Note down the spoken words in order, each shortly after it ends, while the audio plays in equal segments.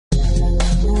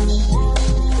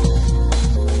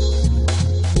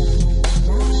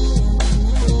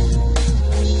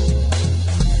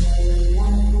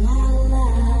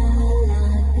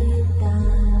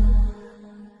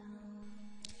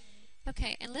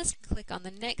let's click on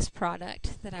the next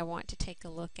product that I want to take a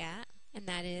look at, and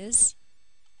that is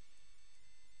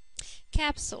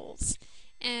Capzles.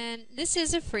 And this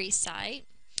is a free site.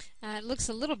 It looks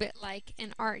a little bit like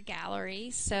an art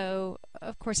gallery, so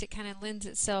of course it kind of lends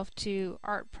itself to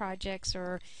art projects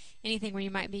or anything where you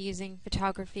might be using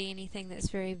photography, anything that's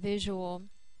very visual.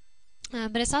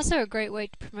 But it's also a great way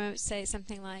to promote, say,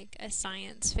 something like a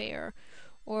science fair,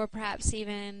 or perhaps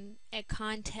even a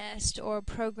contest or a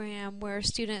program where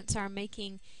students are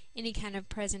making any kind of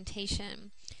presentation.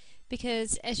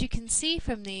 Because as you can see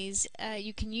from these,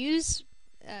 you can use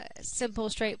simple,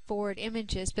 straightforward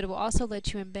images, but it will also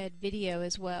let you embed video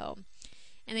as well.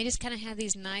 And they just kind of have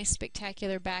these nice,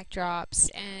 spectacular backdrops,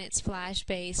 and it's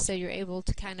flash-based, so you're able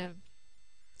to kind of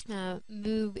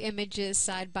move images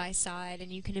side by side,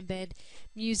 and you can embed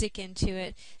music into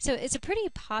it. So it's a pretty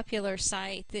popular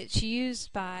site that's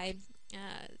used by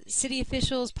city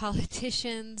officials,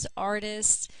 politicians,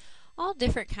 artists, all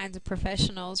different kinds of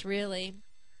professionals, really.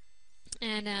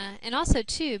 And also,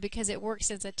 too, because it works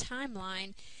as a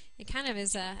timeline, it kind of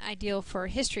is ideal for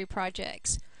history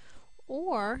projects.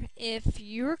 Or if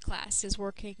your class is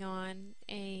working on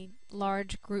a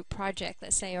large group project,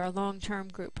 let's say, or a long-term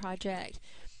group project,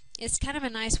 it's kind of a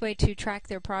nice way to track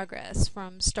their progress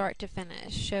from start to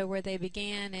finish, show where they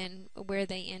began and where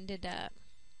they ended up.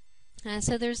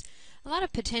 So there's a lot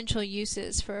of potential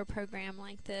uses for a program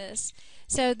like this.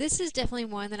 So this is definitely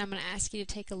one that I'm going to ask you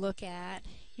to take a look at.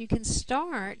 You can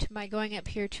start by going up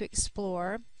here to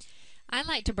Explore. I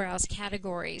like to browse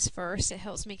categories first. It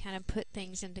helps me kind of put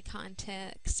things into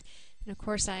context. And of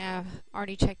course I have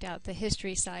already checked out the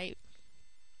history site,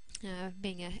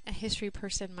 being a history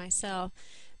person myself.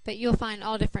 But you'll find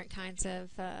all different kinds of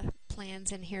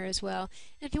plans in here as well.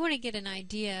 And if you want to get an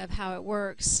idea of how it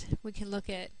works, we can look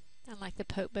at, I like the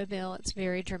Pope Mobile, it's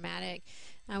very dramatic.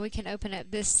 We can open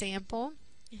up this sample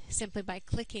simply by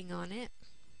clicking on it.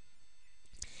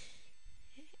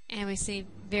 And we see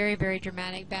very, very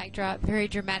dramatic backdrop, very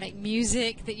dramatic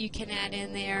music that you can add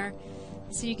in there.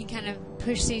 So you can kind of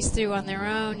push these through on their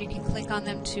own. You can click on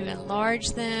them to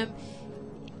enlarge them.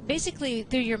 Basically,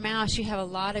 through your mouse, you have a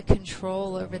lot of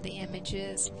control over the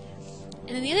images.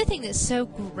 And then the other thing that's so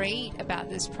great about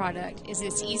this product is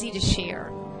it's easy to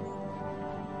share.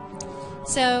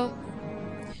 So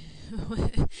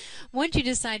once you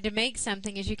decide to make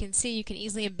something, as you can see, you can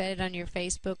easily embed it on your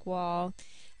Facebook wall.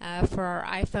 For our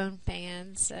iPhone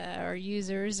fans or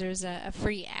users, there's a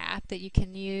free app that you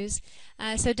can use.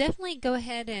 So definitely go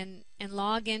ahead and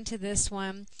log into this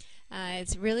one.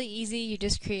 It's really easy. You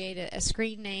just create a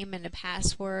screen name and a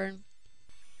password.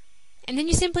 And then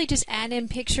you simply just add in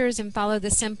pictures and follow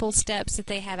the simple steps that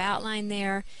they have outlined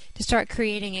there to start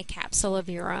creating a capsule of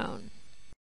your own.